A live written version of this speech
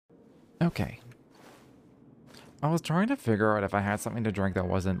Okay. I was trying to figure out if I had something to drink that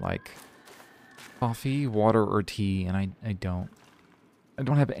wasn't like coffee, water, or tea, and I don't. I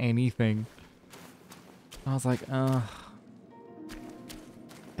don't have anything. I was like, I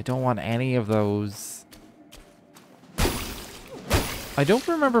don't want any of those. I don't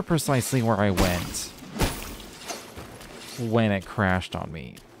remember precisely where I went when it crashed on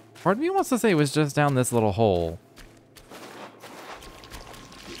me. Part of me wants to say it was just down this little hole.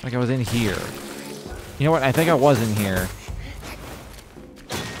 Like I was in here. You know what? I think I was in here.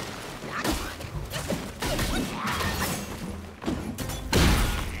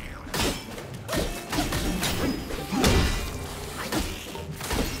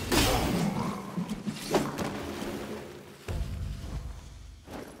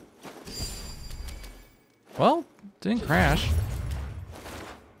 Well, didn't crash.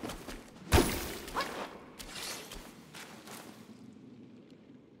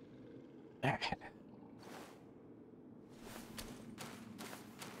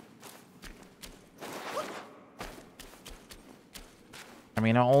 I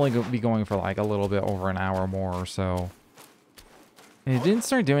mean, I'll only be going for like a little bit over an hour more or so. And it didn't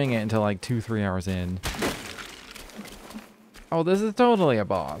start doing it until like 2-3 hours in. Oh, this is totally a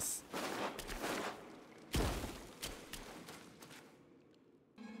boss.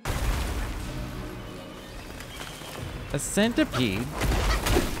 A centipede?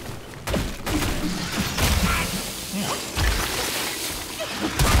 Yeah.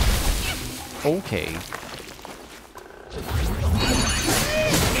 Okay.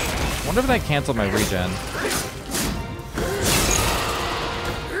 Wonder if that canceled my regen.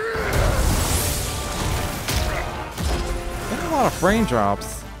 There's a lot of frame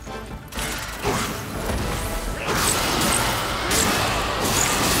drops.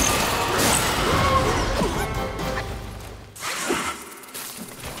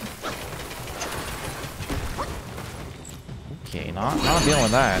 Okay, not dealing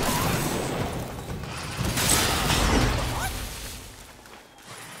with that.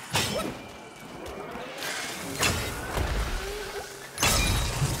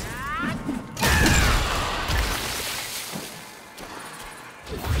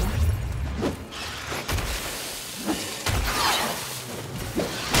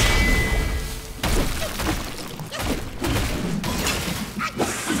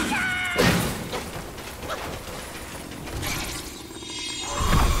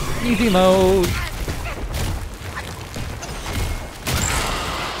 Easy mode.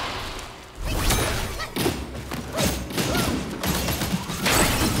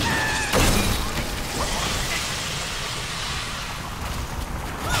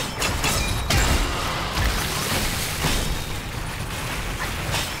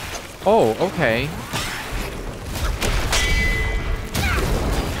 Oh, okay.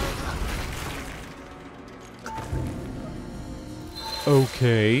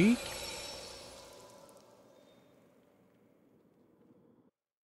 Okay.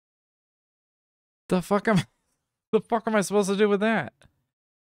 The fuck am I supposed to do with that?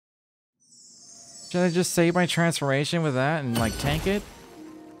 Should I just save my transformation with that and like tank it?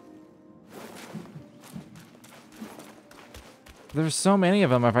 There's so many of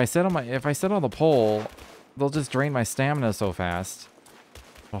them. If I sit on the pole, they'll just drain my stamina so fast.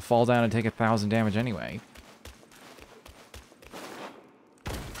 I'll fall down and take 1,000 damage anyway.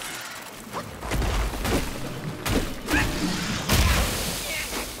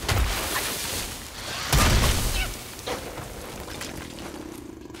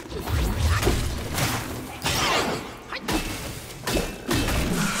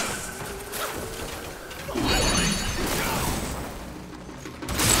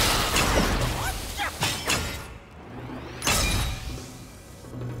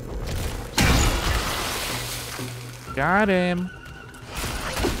 Got him.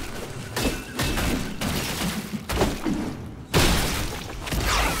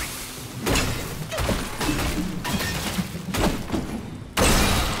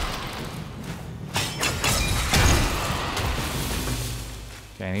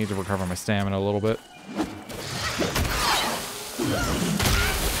 Okay, I need to recover my stamina a little bit.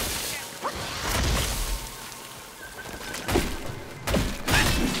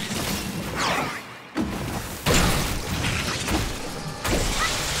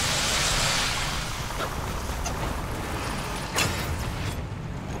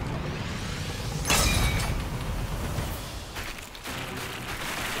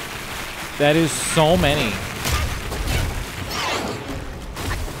 That is so many.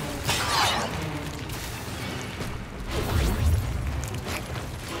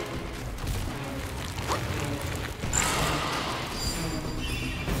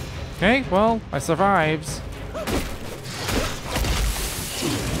 Okay, well, I survived.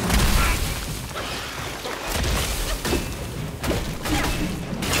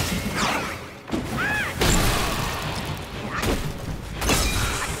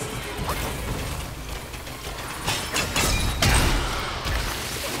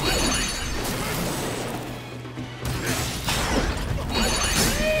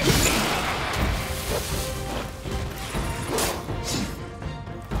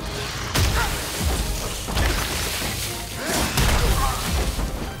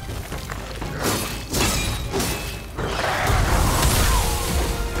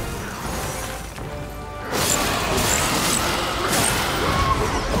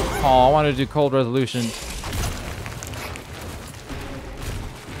 Oh, I want to do cold resolution.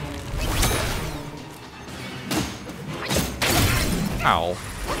 Ow.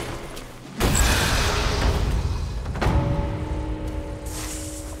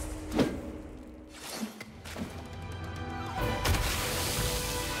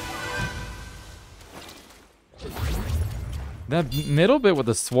 That middle bit with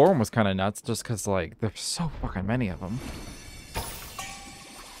the swarm was kind of nuts, just because, like, there's so fucking many of them.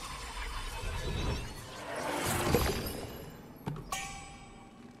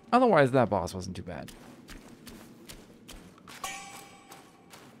 Otherwise, that boss wasn't too bad.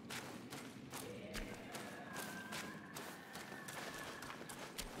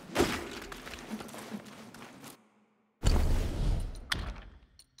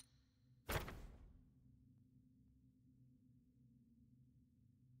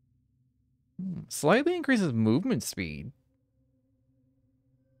 Slightly increases movement speed.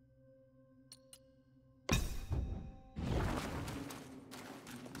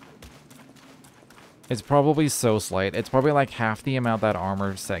 It's probably so slight. It's probably like half the amount that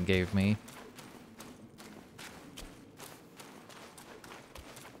armor set gave me.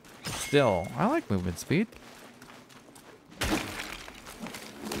 Still, I like movement speed.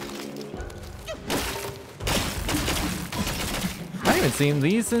 I haven't seen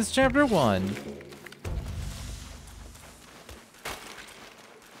these since chapter 1.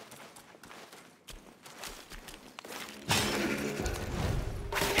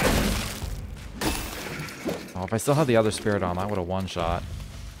 Oh, if I still had the other spirit on, that would have one-shot.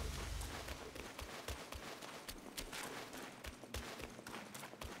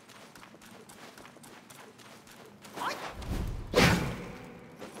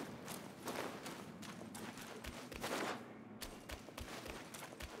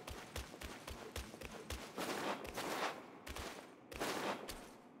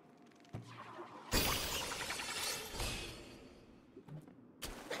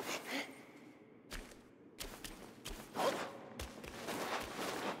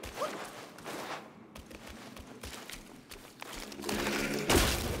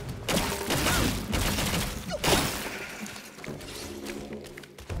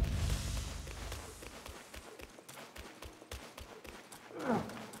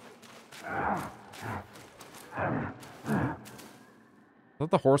 Is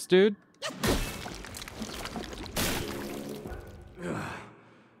that the horse dude?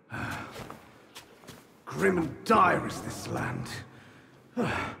 Grim and dire is this land.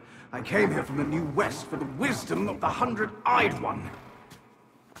 I came here from the New West for the wisdom of the 100-eyed one.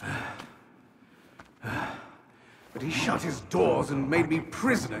 But he shut his doors and made me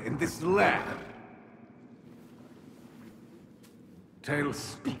prisoner in this lair. Tales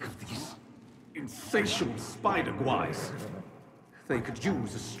speak of these insatiable spider guys. They could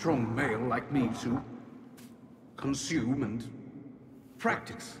use a strong male like me to consume and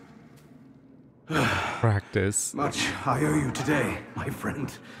practice. Practice. Much I owe you today, my friend.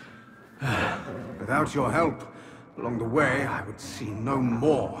 Without your help, along the way, I would see no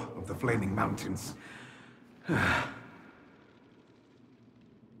more of the Flaming Mountains.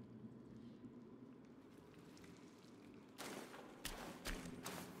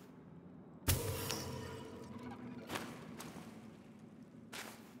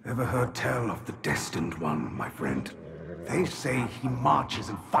 Ever heard tell of the Destined One, my friend? They say he marches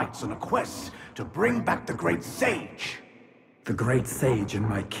and fights on a quest to bring back the Great Sage. The Great Sage and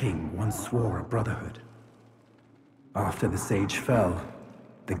my king once swore a brotherhood. After the Sage fell,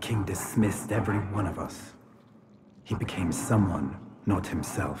 the king dismissed every one of us. He became someone, not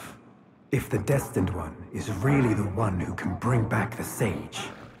himself. If the Destined One is really the one who can bring back the Sage,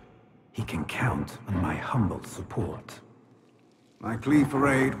 he can count on my humble support. My plea for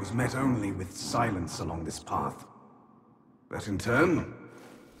aid was met only with silence along this path. But in turn,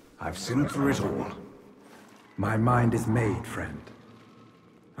 I've sinned through it all. My mind is made, friend.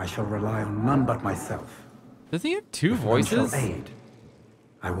 I shall rely on none but myself. Does he have two If none voices? shall aid,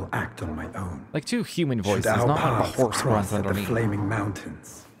 I will act on my own. Like two human Should voices, our not like paths the horse cross runs at the underneath. flaming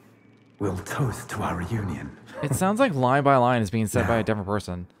mountains, we'll toast to our reunion. It sounds like line by line is being said by a Now. different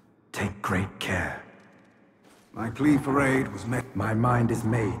person. Take great care. My plea for aid was met. My mind is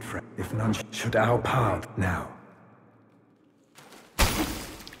made, friend. If none should our path now.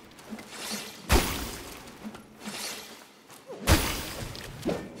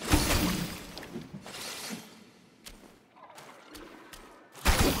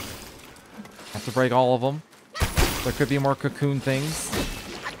 Have to break all of them. There could be more cocoon things.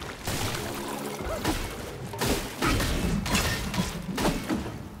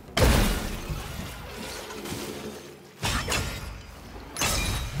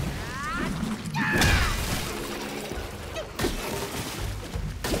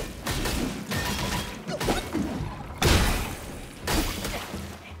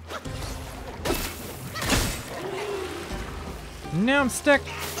 Now I'm stuck.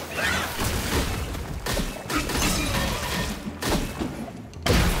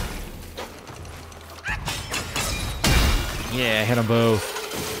 Yeah, hit them both.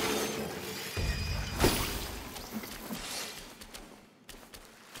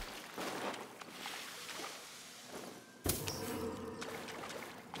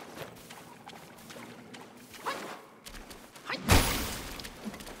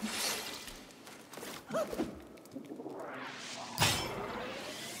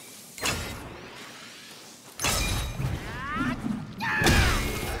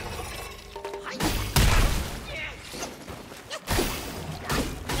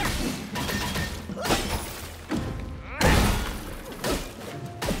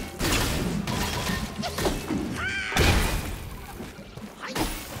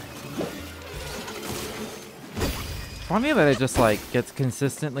 Funny that it just like gets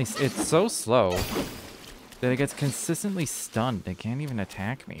consistently, it's so slow that it gets consistently stunned. It can't even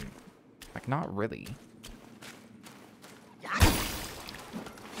attack me. Like, not really.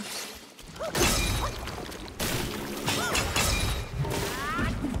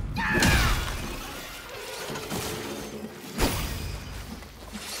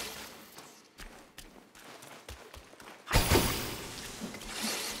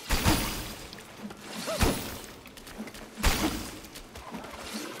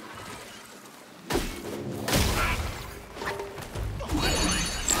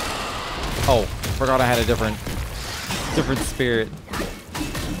 Oh, forgot I had a different spirit.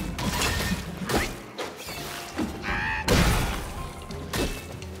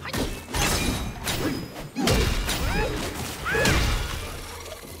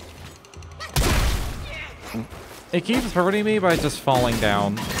 It keeps hurting me by just falling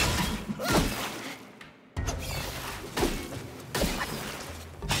down.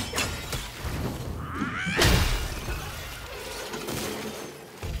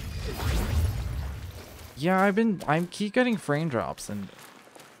 Yeah, I keep getting frame drops, and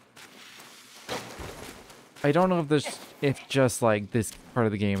I don't know if just like this part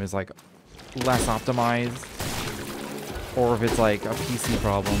of the game is like less optimized, or if it's like a PC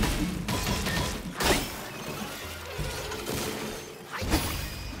problem.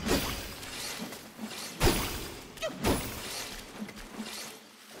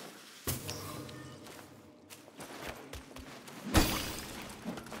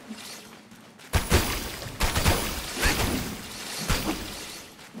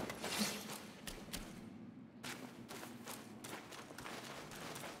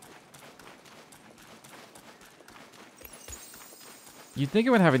 You'd think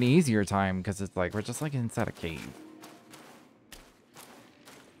it would have an easier time because it's like we're just like inside a cave.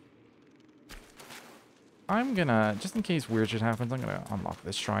 I'm gonna, just in case weird shit happens, I'm gonna unlock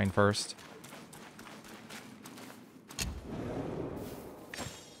this shrine first.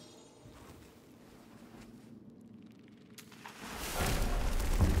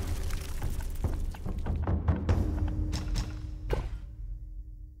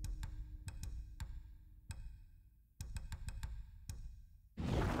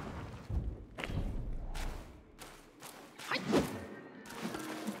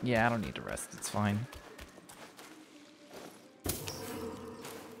 Yeah, I don't need to rest. It's fine.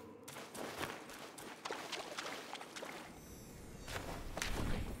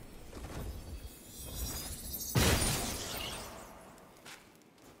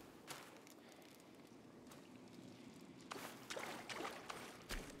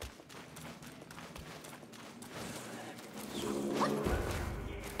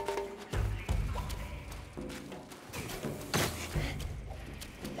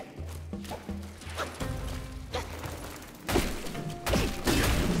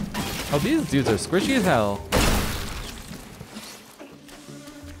 Oh, these dudes are squishy as hell.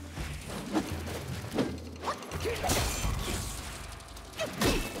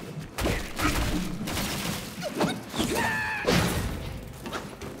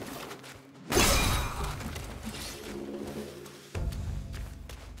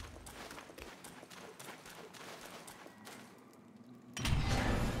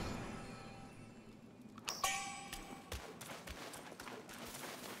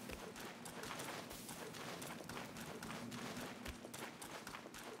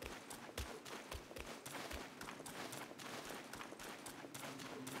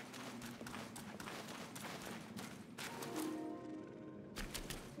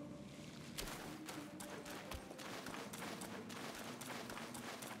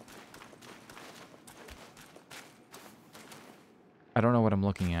 I don't know what I'm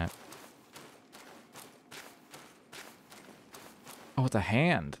looking at. Oh, it's a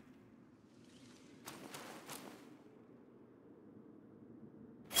hand.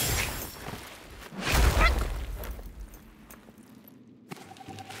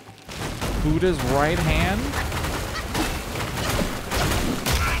 Buddha's right hand?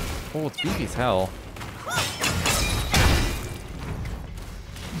 Oh, it's beefy as hell.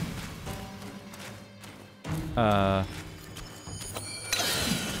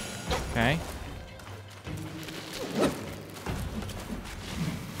 Okay.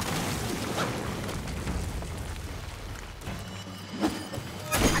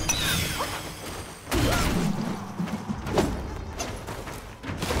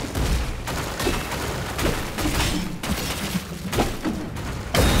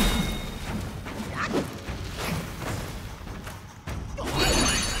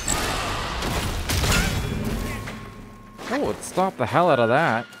 Oh, it stopped the hell out of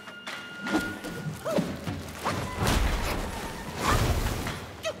that.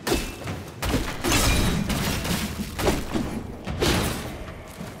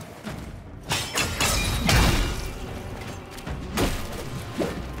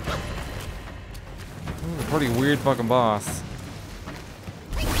 Pretty weird fucking boss.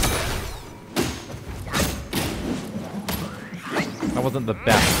 That wasn't the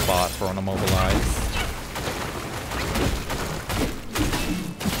best spot for an immobilize.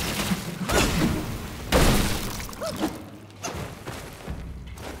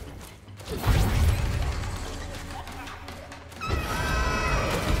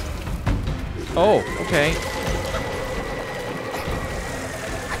 Oh, okay.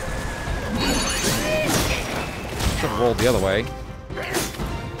 Should have rolled the other way.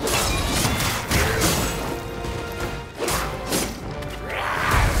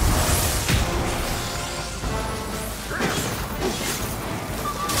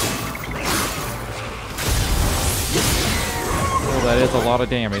 Oh, that is a lot of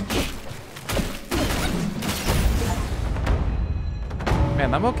damage. Man,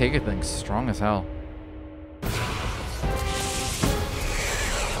 that Mokega thing's strong as hell.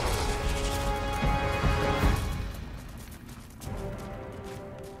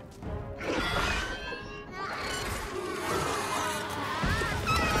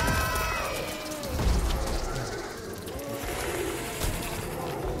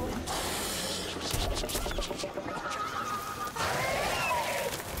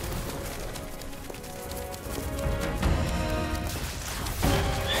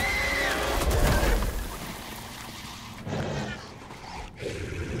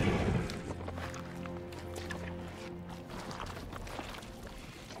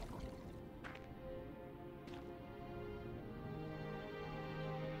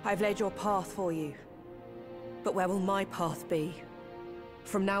 I've laid your path for you. But where will my path be?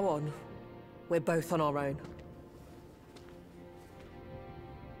 From now on, we're both on our own.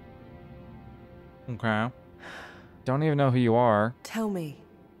 Okay. Don't even know who you are. Tell me,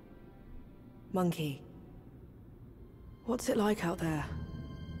 Monkey, what's it like out there?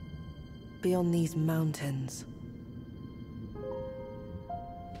 Beyond these mountains?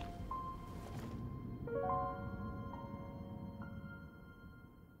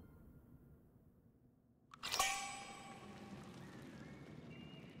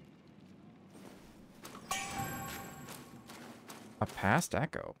 A past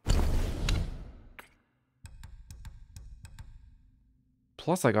echo.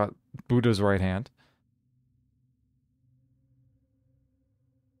 Plus I got Buddha's right hand.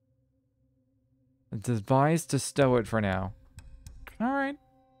 It's advised to stow it for now. Alright.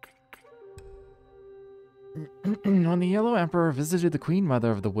 When the Yellow Emperor visited the Queen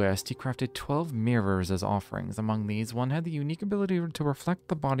Mother of the West, he crafted 12 mirrors as offerings. Among these, one had the unique ability to reflect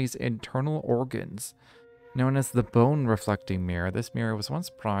the body's internal organs. Known as the Bone Reflecting Mirror, this mirror was once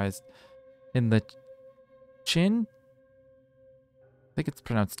prized in the Qin? I think it's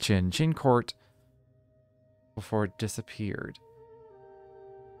pronounced Qin court before it disappeared.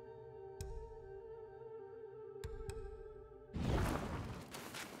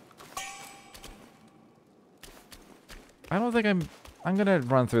 I don't think I'm gonna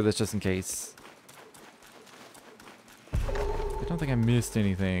run through this just in case. I don't think I missed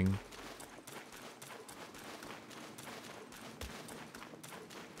anything.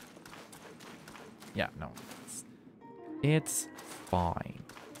 Yeah, no. It's fine.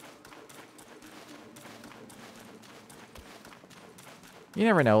 You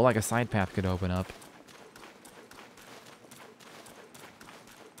never know, like a side path could open up.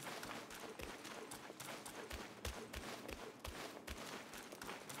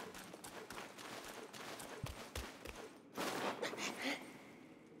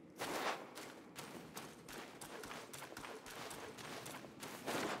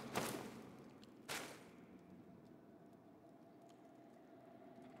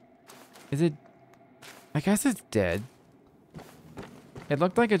 Is it... I guess it's dead. It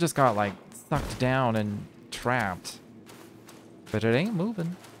looked like it just got, like, sucked down and trapped. But it ain't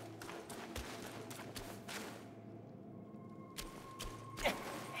moving.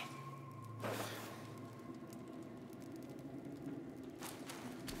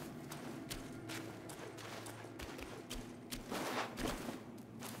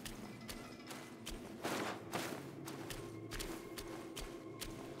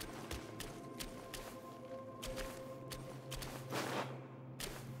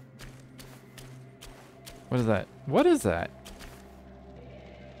 What is that? What is that?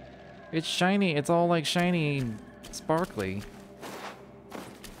 It's shiny. It's all like shiny and sparkly.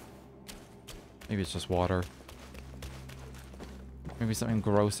 Maybe it's just water. Maybe something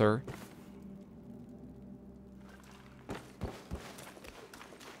grosser.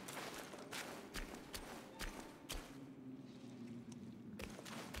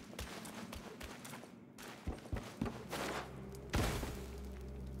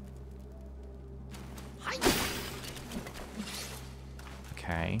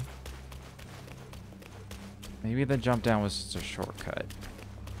 Okay. Maybe the jump down was just a shortcut.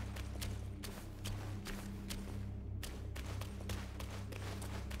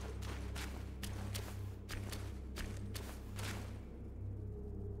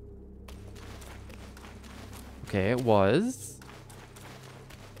 Okay, it was.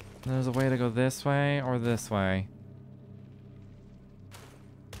 There's a way to go this way or this way.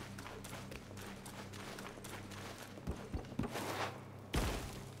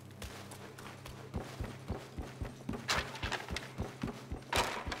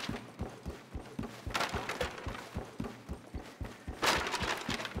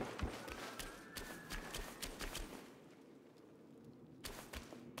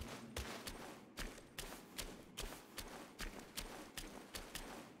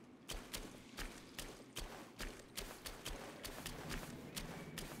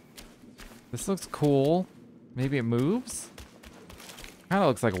 This looks cool. Maybe it moves? Kinda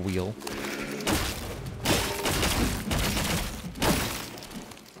looks like a wheel.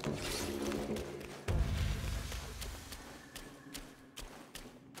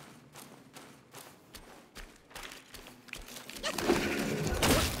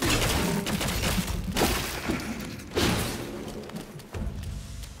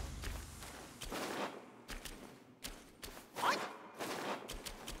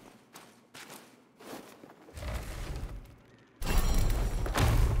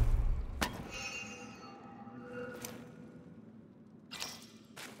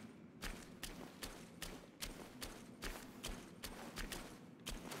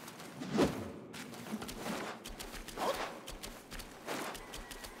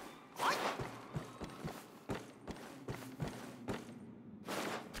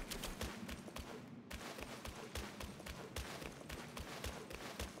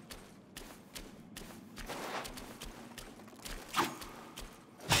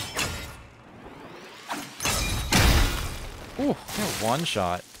 Ooh, one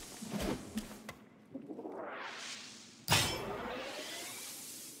shot.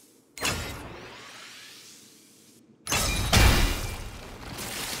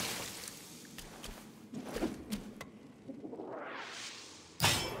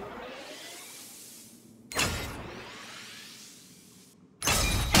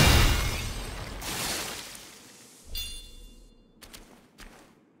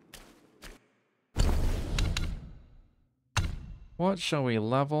 What shall we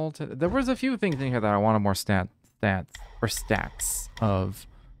level to? There was a few things in here that I wanted more stacks of.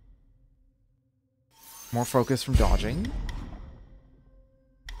 More focus from dodging.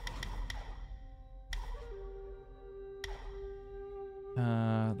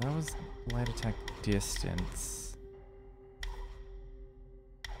 That was light attack distance.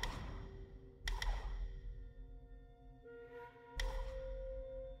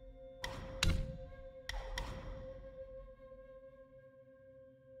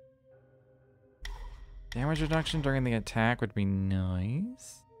 Damage reduction during the attack would be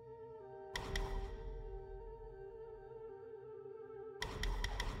nice.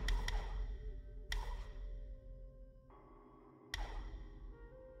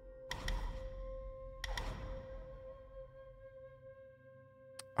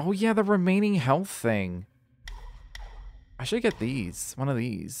 Oh yeah, the remaining health thing. I should get these. One of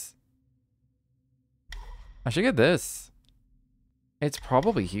these. I should get this. It's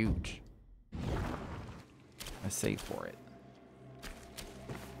probably huge. I save for it.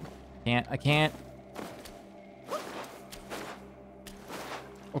 I can't.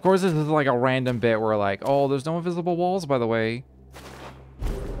 Of course, this is like a random bit where like, oh, there's no invisible walls, by the way.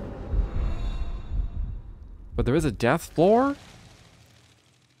 But there is a death floor?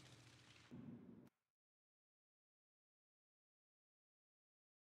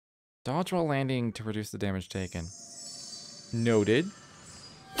 Dodge while landing to reduce the damage taken. Noted.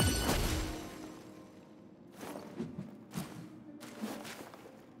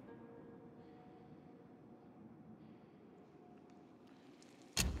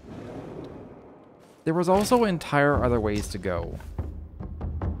 There was also entire other ways to go.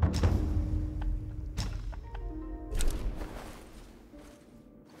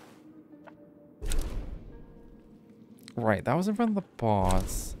 Right, that was in front of the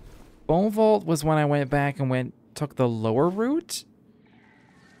boss. Bone Vault was when I went back and took the lower route?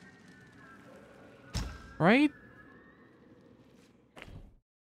 Right?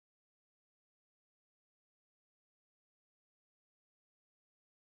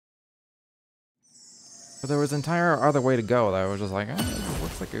 But there was entire other way to go that I was just like, it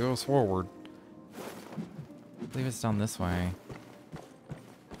looks like it goes forward. I believe it's down this way.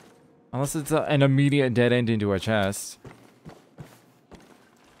 Unless it's an immediate dead end into a chest.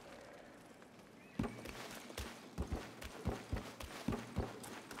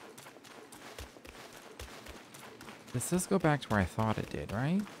 This does go back to where I thought it did,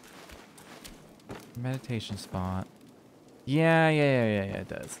 right? Meditation spot. Yeah, it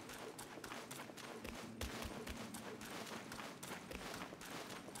does.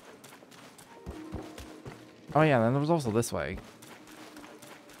 Oh yeah, then there was also this way.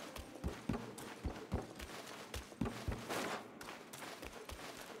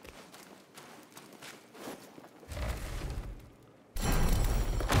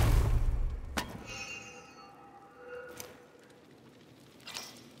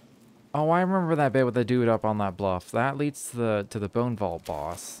 Oh, I remember that bit with the dude up on that bluff. That leads to the Bone Vault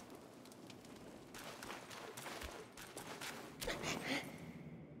boss.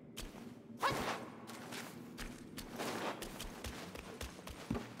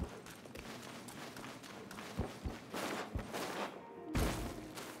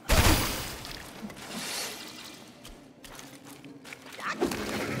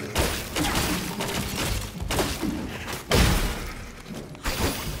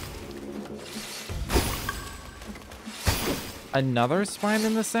 Another spine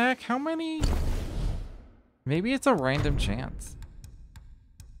in the sack? How many? Maybe it's a random chance.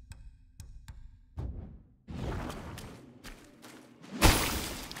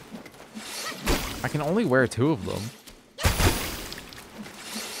 I can only wear 2 of them.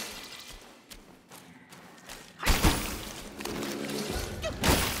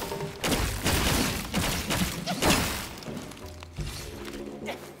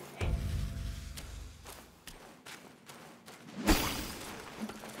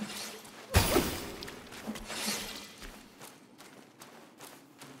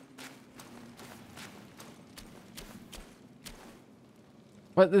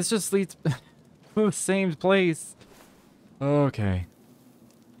 But this just leads to the same place. Okay.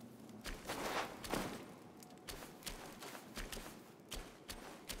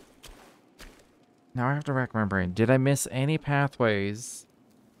 Now I have to rack my brain. Did I miss any pathways?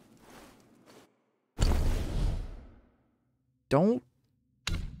 Don't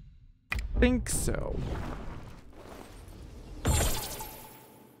think so.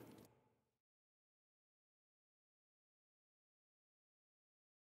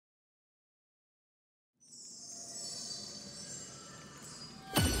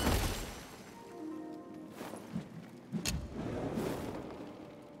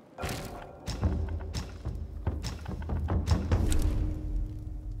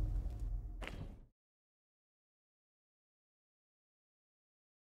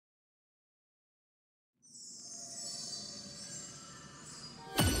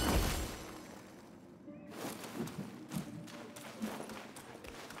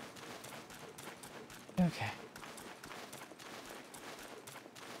 Okay.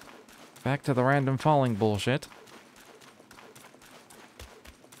 Back to the random falling bullshit.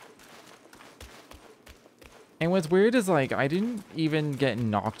 And what's weird is, like, I didn't even get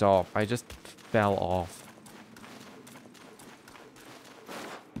knocked off. I just fell off.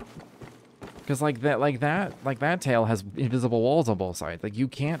 Because, like that tail has invisible walls on both sides. Like, you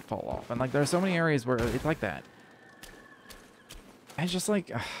can't fall off. And, like, there are so many areas where it's like that. And it's just,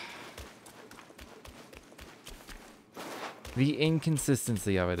 like... the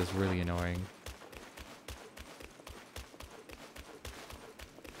inconsistency of it is really annoying.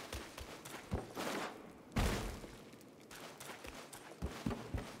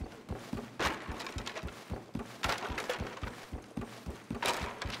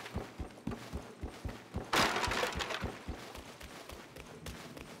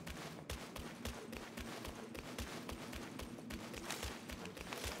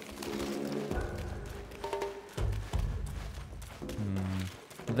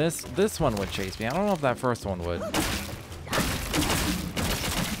 this one would chase me. I don't know if that first one would.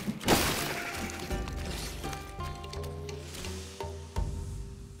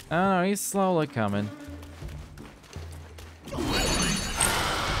 Oh, he's slowly coming.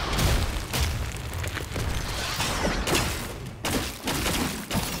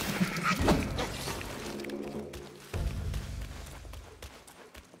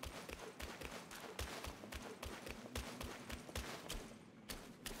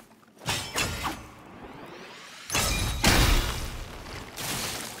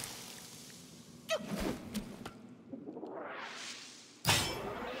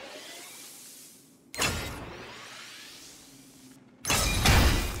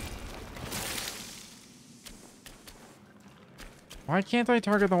 Why can't I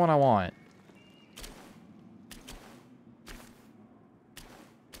target the one I want?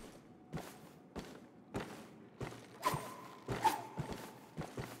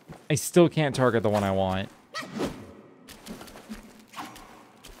 I still can't target the one I want.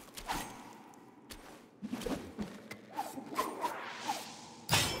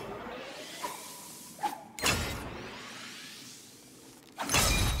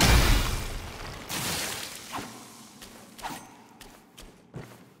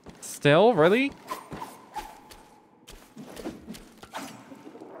 Still? Really?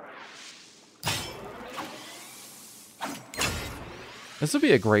 This would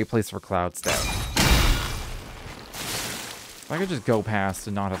be a great place for Cloud Step. If I could just go past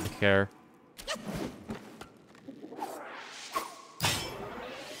and not have to care.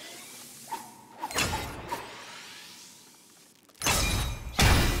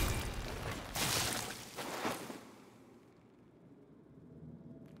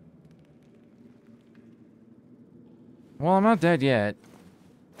 Well, I'm not dead yet.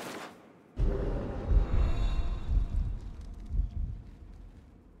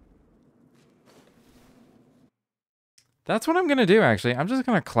 That's what I'm gonna do, actually. I'm just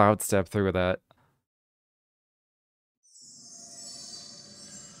gonna Cloud Step through that.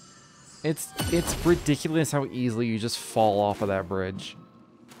 It's ridiculous how easily you just fall off of that bridge.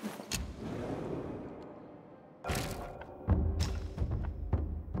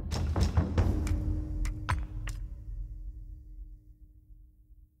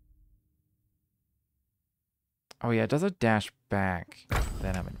 Oh yeah, it does a dash back.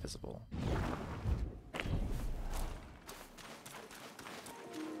 Then I'm invisible.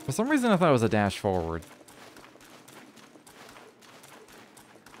 For some reason I thought it was a dash forward.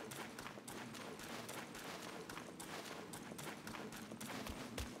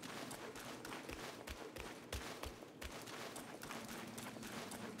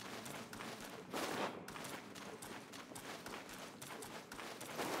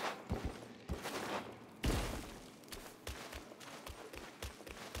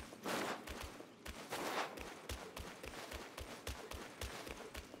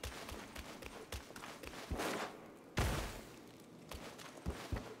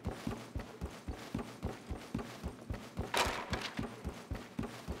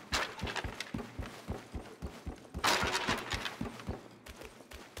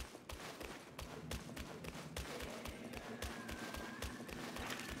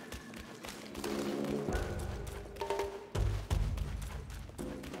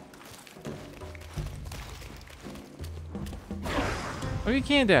 Oh, you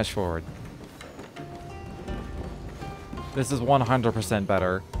can dash forward. This is 100%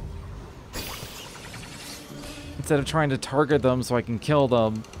 better. Instead of trying to target them so I can kill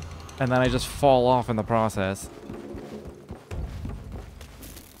them, and then I just fall off in the process.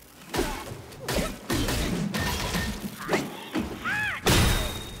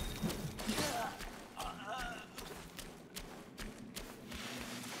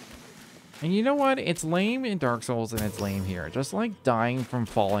 And you know what? It's lame in Dark Souls and it's lame here. Just like dying from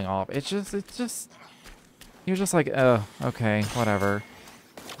falling off. It's just... You're just like, oh, okay, whatever.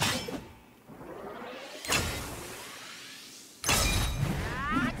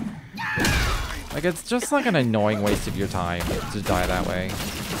 Like, it's just like an annoying waste of your time to die that way.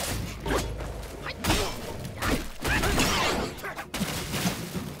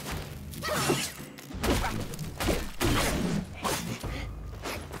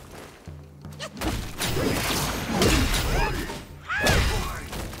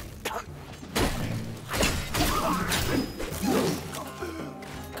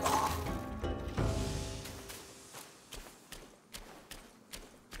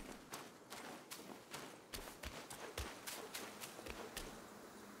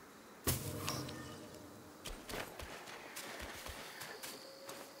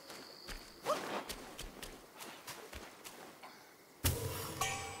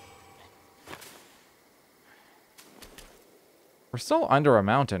 still under a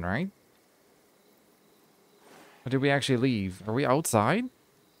mountain, right? Or did we actually leave? Are we outside?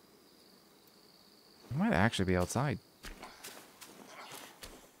 We might actually be outside.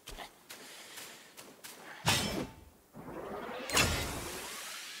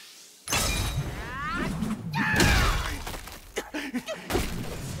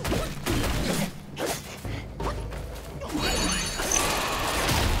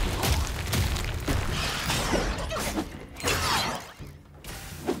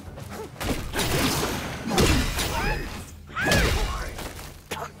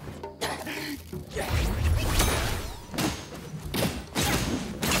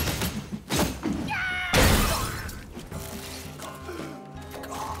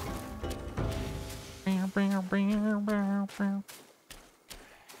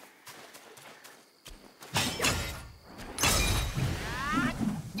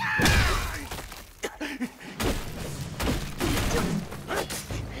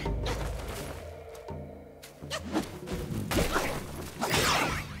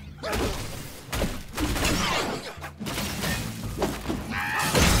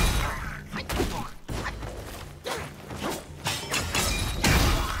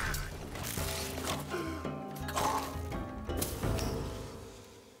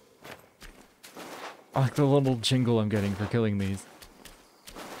 I like the little jingle I'm getting for killing these.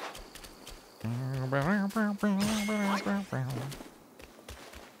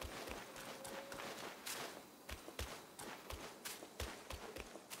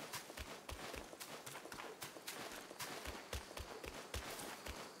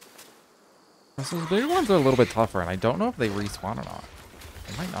 So the bigger ones are a little bit tougher, and I don't know if they respawn or not.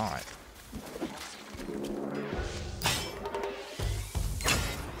 They might not.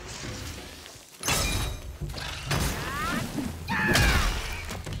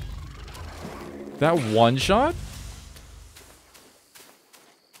 That one shot?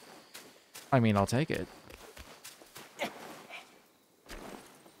 I mean, I'll take it.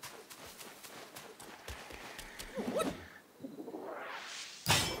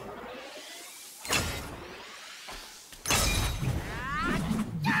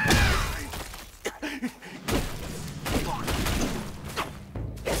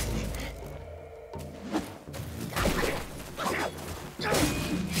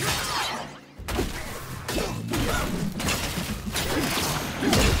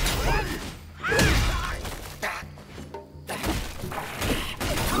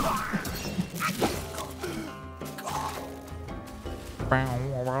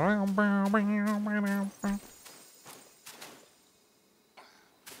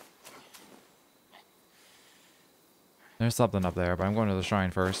 There's something up there, but I'm going to the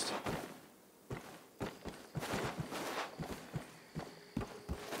shrine first.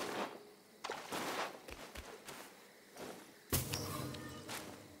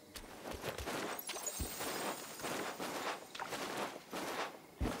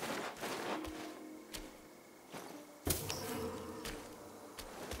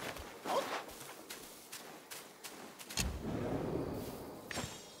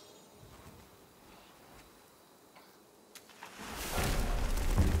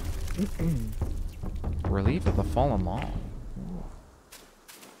 Relief of the fallen law.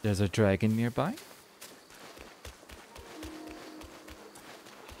 There's a dragon nearby?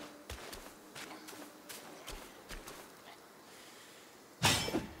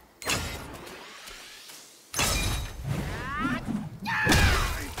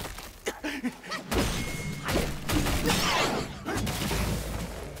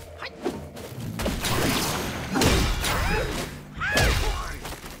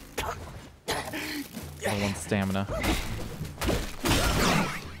 Stamina.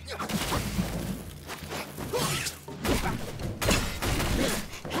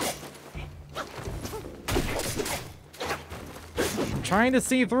 I'm trying to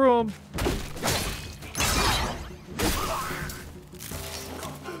see through them.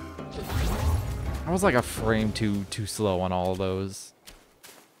 I was like a frame too slow on all of those.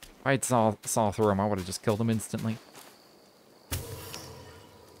 If I had saw through them, I would have just killed them instantly.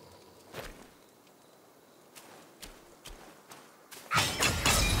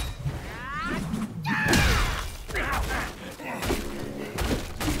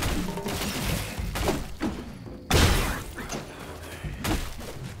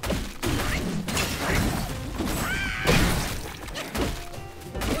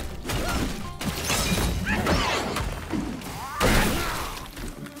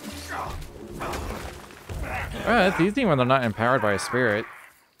 It's easy when they're not empowered by a spirit.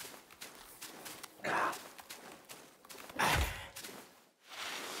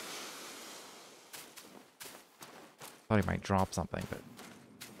 Thought he might drop something, but...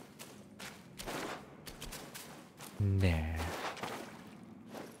 Nah.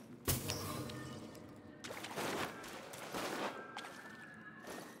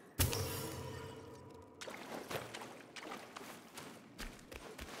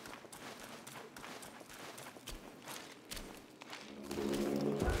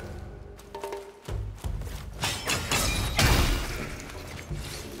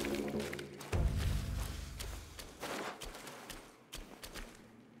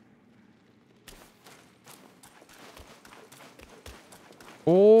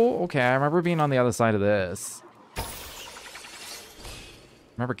 Oh, okay. I remember being on the other side of this.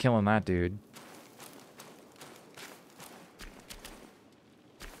 Remember killing that dude.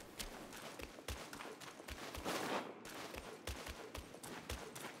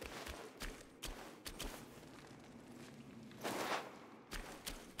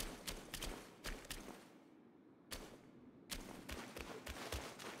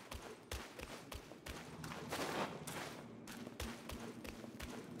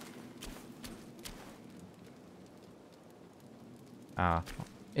 Ah,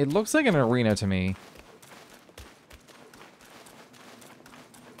 it looks like an arena to me.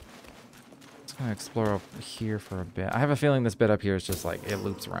 Just gonna explore up here for a bit. I have a feeling this bit up here is just like, it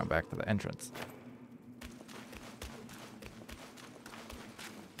loops around back to the entrance.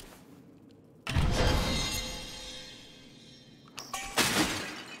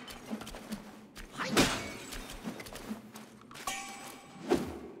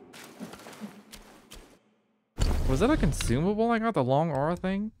 Was that a consumable I got? The long aura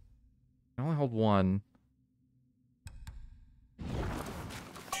thing? I only hold one.